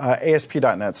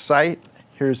ASP.NET site.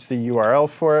 Here's the URL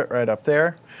for it right up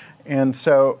there. And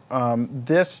so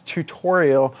this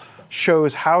tutorial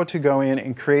shows how to go in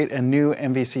and create a new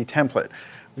MVC template.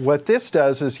 What this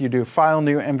does is you do File,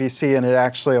 New MVC, and it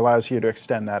actually allows you to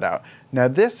extend that out. Now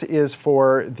this is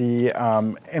for the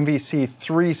MVC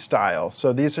 3 style.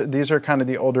 So these are kind of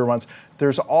the older ones.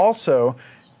 There's also,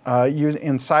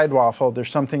 in Sidewaffle, there's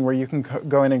something where you can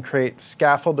go in and create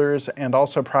scaffolders and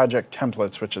also project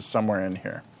templates, which is somewhere in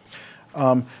here.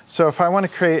 So if I want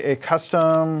to create a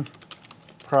custom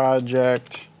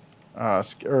project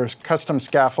or custom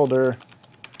scaffolder,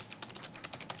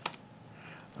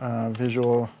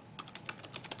 visual.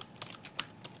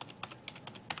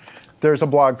 There's a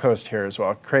blog post here as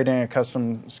well, creating a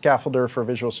custom scaffolder for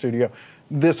Visual Studio.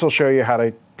 This will show you how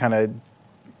to kind of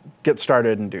get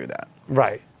started and do that.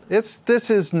 Right. This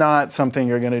is not something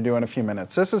you're going to do in a few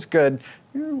minutes. This is good,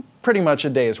 pretty much a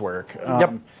day's work.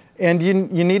 Yep. And you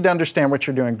need to understand what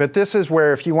you're doing. But this is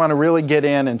where if you want to really get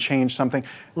in and change something,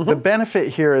 the benefit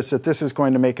here is that this is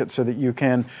going to make it so that you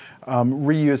can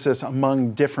reuse this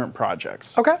among different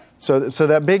projects. Okay. So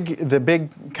the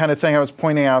big kind of thing I was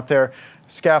pointing out there,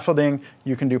 scaffolding,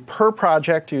 you can do per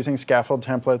project using scaffold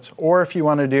templates, or if you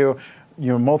want to do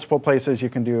multiple places, you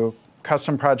can do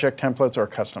custom project templates or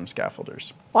custom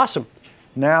scaffolders. Awesome.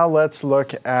 Now let's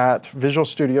look at Visual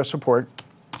Studio support.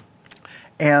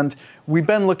 And we've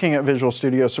been looking at Visual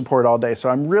Studio support all day, so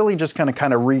I'm really just going to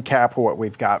kind of recap what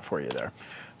we've got for you there.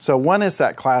 So one is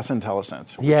that class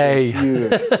IntelliSense, which Yay. is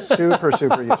huge,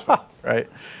 super useful, right?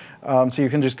 So you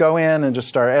can just go in and just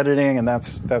start editing, and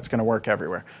that's going to work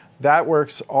everywhere. That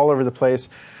works all over the place.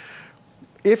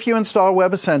 If you install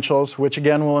Web Essentials, which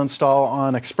again will install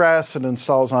on Express, it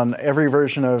installs on every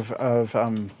version of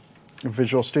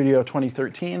Visual Studio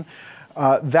 2013,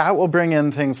 that will bring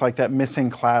in things like that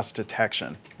missing class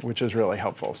detection, which is really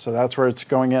helpful. So that's where it's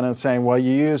going in and saying, well,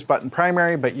 you used button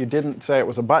primary, but you didn't say it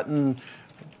was a button,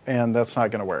 and that's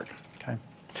not going to work. Okay.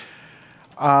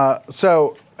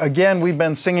 So again, we've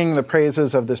been singing the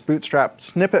praises of this Bootstrap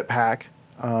snippet pack.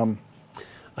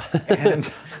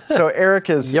 And so Eric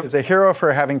is a hero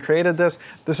for having created this.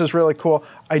 This is really cool.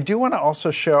 I do want to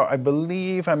also show, I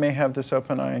believe I may have this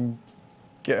open on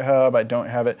GitHub. I don't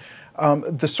have it.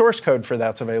 The source code for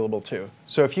that's available too.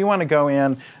 So if you want to go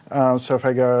in, so if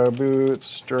I go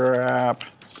Bootstrap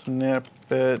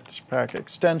snippet pack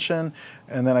extension,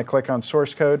 and then I click on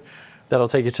source code, that'll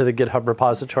take you to the GitHub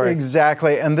repository.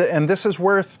 Exactly, and this is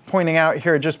worth pointing out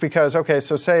here, just because. Okay,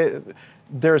 so say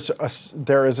there is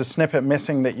a snippet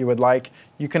missing that you would like,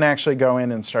 you can actually go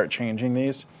in and start changing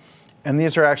these. And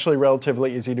these are actually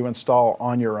relatively easy to install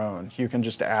on your own. You can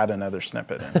just add another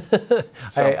snippet in.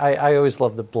 So, I always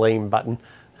love the blame button.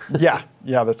 yeah,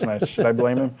 that's nice. Should I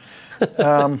blame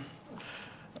him?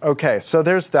 Okay, so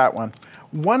there's that one.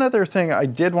 One other thing I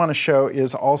did want to show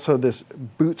is also this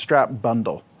Bootstrap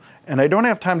bundle. And I don't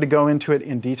have time to go into it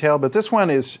in detail, but this one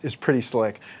is pretty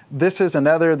slick. This is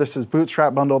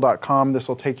bootstrapbundle.com. This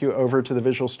will take you over to the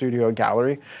Visual Studio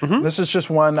gallery. This is just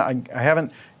one, I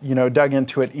haven't dug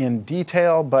into it in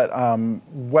detail, but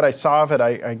what I saw of it,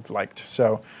 I liked.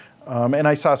 So, and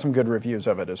I saw some good reviews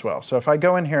of it as well. So if I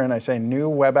go in here and I say new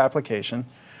web application,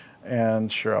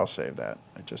 and sure, I'll save that.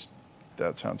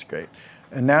 That sounds great.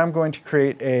 And now I'm going to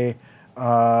create a,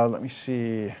 let me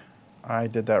see, I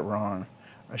did that wrong.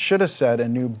 I should have said a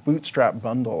new Bootstrap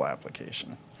bundle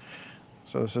application.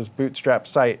 So this is Bootstrap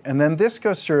site. And then this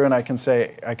goes through and I can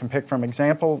say, I can pick from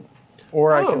example,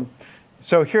 or I can,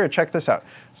 so here, check this out.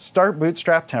 Start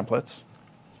Bootstrap templates.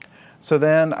 So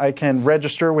then I can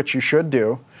register, which you should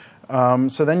do.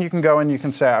 So then you can go and you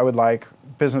can say, I would like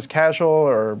business casual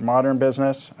or modern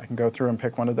business. I can go through and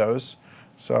pick one of those.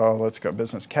 So let's go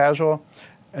business casual.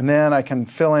 And then I can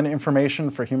fill in information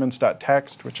for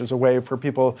humans.txt, which is a way for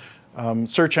people,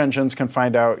 search engines can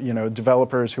find out,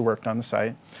 developers who worked on the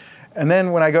site. And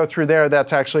then when I go through there,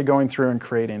 that's actually going through and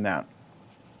creating that.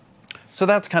 So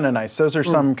that's kind of nice. Those are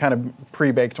some kind of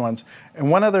pre-baked ones. And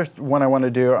one other one I want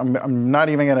to do, I'm not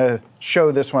even going to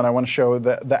show this one. I want to show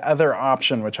the other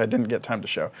option, which I didn't get time to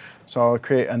show. So I'll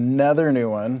create another new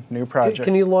one, new project.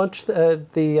 Can you launch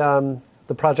the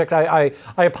project? I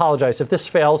apologize. If this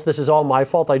fails, this is all my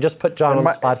fault. I just put John on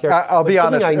the spot here. I'll be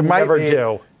honest. I never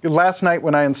do. Last night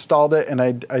when I installed it,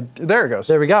 and there it goes.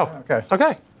 There we go.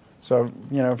 Okay. So,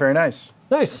 very nice.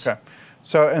 Nice. Okay.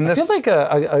 So, and this... I feel like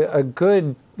a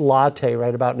good latte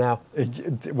right about now.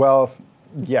 Well,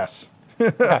 yes.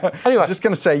 Okay. Anyway. Just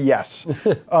going to say yes.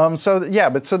 So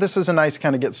this is a nice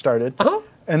kind of get started.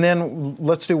 And then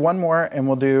let's do one more, and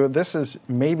we'll do, this is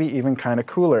maybe even kind of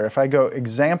cooler. If I go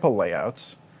example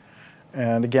layouts,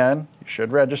 and again, you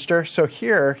should register. So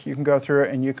here, you can go through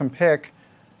and you can pick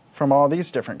from all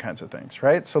these different kinds of things,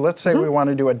 right? So let's say we want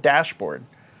to do a dashboard.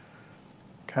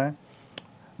 Okay.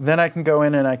 Then I can go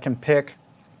in and I can pick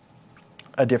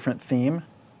a different theme,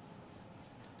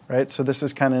 right? So this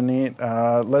is kind of neat.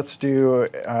 Let's do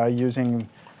using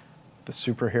the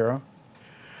superhero.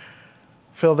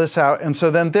 Fill this out. And so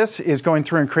then this is going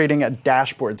through and creating a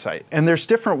dashboard site. And there's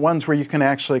different ones where you can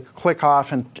actually click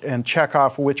off and check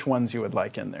off which ones you would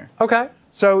like in there. Okay.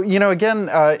 So, again,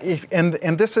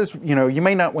 and this is, you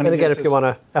may not want to... And again, if you want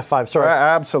to F5, sorry.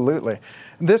 Absolutely.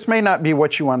 This may not be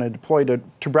what you want to deploy to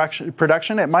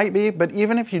production. It might be, but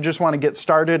even if you just want to get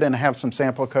started and have some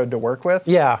sample code to work with,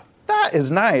 that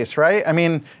is nice, right? I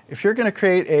mean, if you're going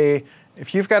to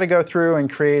if you've got to go through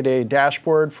and create a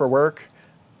dashboard for work,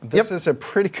 this is a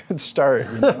pretty good start.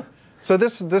 So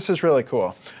this is really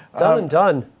cool. Done and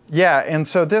done. Yeah, and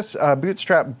so this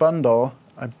Bootstrap bundle,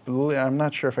 I'm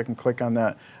not sure if I can click on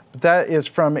that, but that is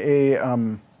from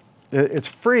a, it's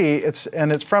free,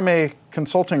 it's from a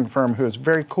consulting firm who is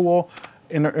very cool.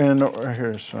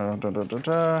 Here's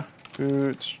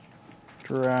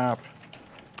Bootstrap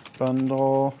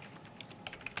bundle.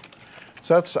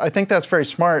 So I think that's very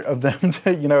smart of them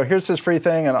to, here's this free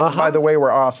thing, and by the way,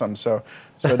 we're awesome. So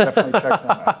definitely check them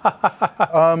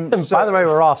out. By the way,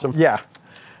 we're awesome. Yeah.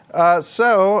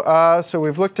 So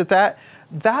we've looked at that.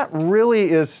 That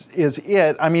really is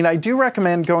it. I mean, I do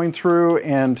recommend going through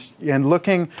and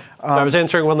looking. I was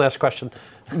answering one last question.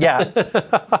 Yeah.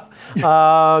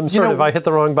 Sort of. I hit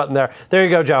the wrong button there. There you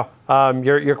go, Joe.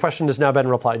 Your question has now been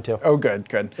replied to. Oh,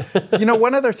 good.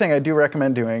 One other thing I do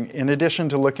recommend doing, in addition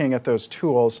to looking at those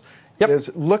tools,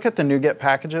 is look at the NuGet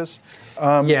packages.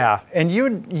 And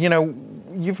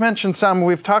you've mentioned some.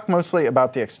 We've talked mostly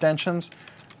about the extensions.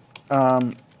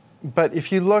 But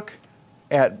if you look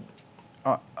at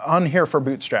on here for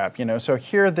Bootstrap, so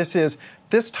here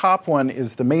this top one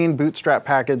is the main Bootstrap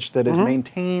package that is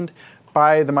maintained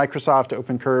by the Microsoft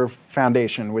OpenCurve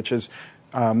Foundation, which is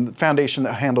the foundation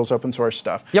that handles open source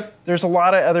stuff. Yep. There's a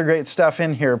lot of other great stuff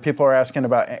in here. People are asking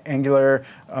about Angular.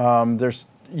 There's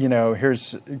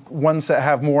here's ones that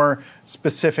have more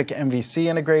specific MVC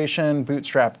integration,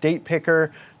 Bootstrap Date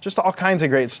Picker, just all kinds of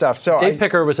great stuff. So Date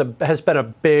Picker has been a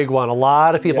big one. A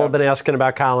lot of people have been asking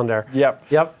about calendar.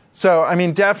 Yep. So, I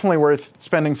mean, definitely worth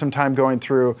spending some time going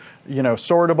through,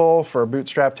 Sortable for a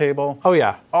Bootstrap table. Oh,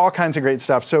 yeah. All kinds of great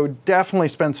stuff. So definitely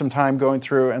spend some time going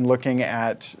through and looking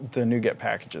at the NuGet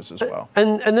packages as well.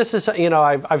 And this is,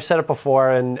 I've said it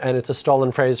before, and it's a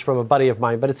stolen phrase from a buddy of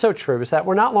mine, but it's so true, is that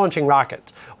we're not launching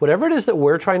rockets. Whatever it is that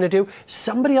we're trying to do,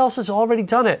 somebody else has already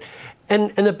done it.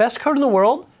 And the best code in the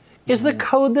world is the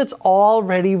code that's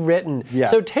already written. Yeah.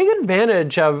 So take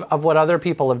advantage of what other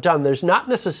people have done. There's not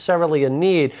necessarily a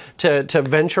need to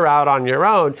venture out on your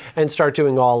own and start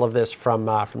doing all of this from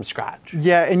scratch.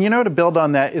 Yeah, and to build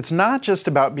on that, it's not just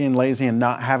about being lazy and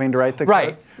not having to write the code.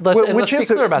 Right. Let's be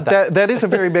clear about that. That is a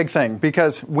very big thing,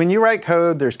 because when you write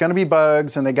code, there's going to be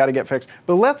bugs and they got to get fixed.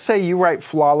 But let's say you write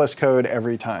flawless code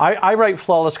every time. I write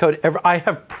flawless code. I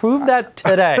have proved that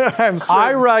today.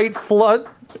 I write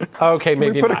Okay,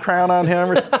 maybe we put not. a crown on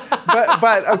him?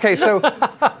 But okay, so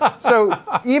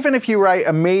even if you write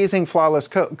amazing, flawless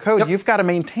code, you've got to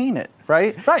maintain it,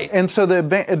 right? Right. And so the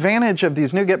advantage of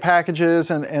these NuGet packages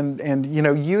and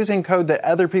using code that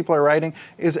other people are writing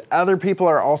is other people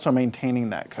are also maintaining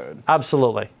that code.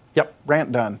 Absolutely. Yep.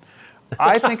 Rant done.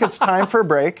 I think it's time for a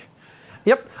break.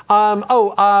 Yep.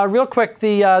 Real quick,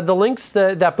 the links,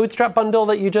 that Bootstrap bundle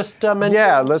that you just mentioned.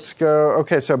 Yeah, let's go.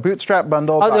 Okay, so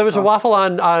Bootstrap-Bundle. There was a waffle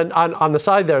on the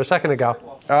side there a second ago.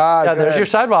 Yeah, there's your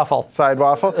side waffle. Side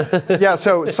waffle. Yeah,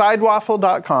 so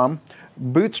sidewaffle.com,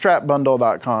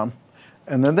 bootstrapbundle.com,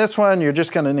 and then this one you're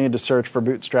just going to need to search for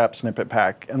Bootstrap Snippet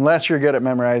Pack, unless you're good at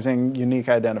memorizing unique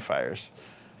identifiers.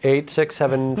 8, 6,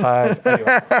 7, 5.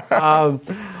 Anyway.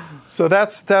 So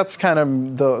that's kind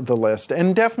of the list,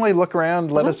 and definitely look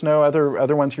around. Let us know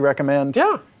other ones you recommend.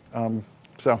 Yeah.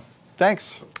 So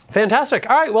thanks. Fantastic.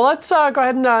 All right. Well, let's go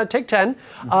ahead and take 10,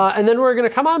 and then we're going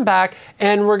to come on back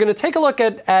and we're going to take a look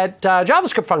at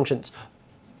JavaScript functions,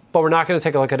 but we're not going to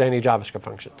take a look at any JavaScript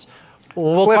functions.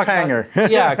 Cliffhanger.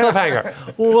 Cliffhanger.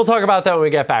 We'll talk about that when we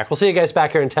get back. We'll see you guys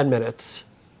back here in 10 minutes.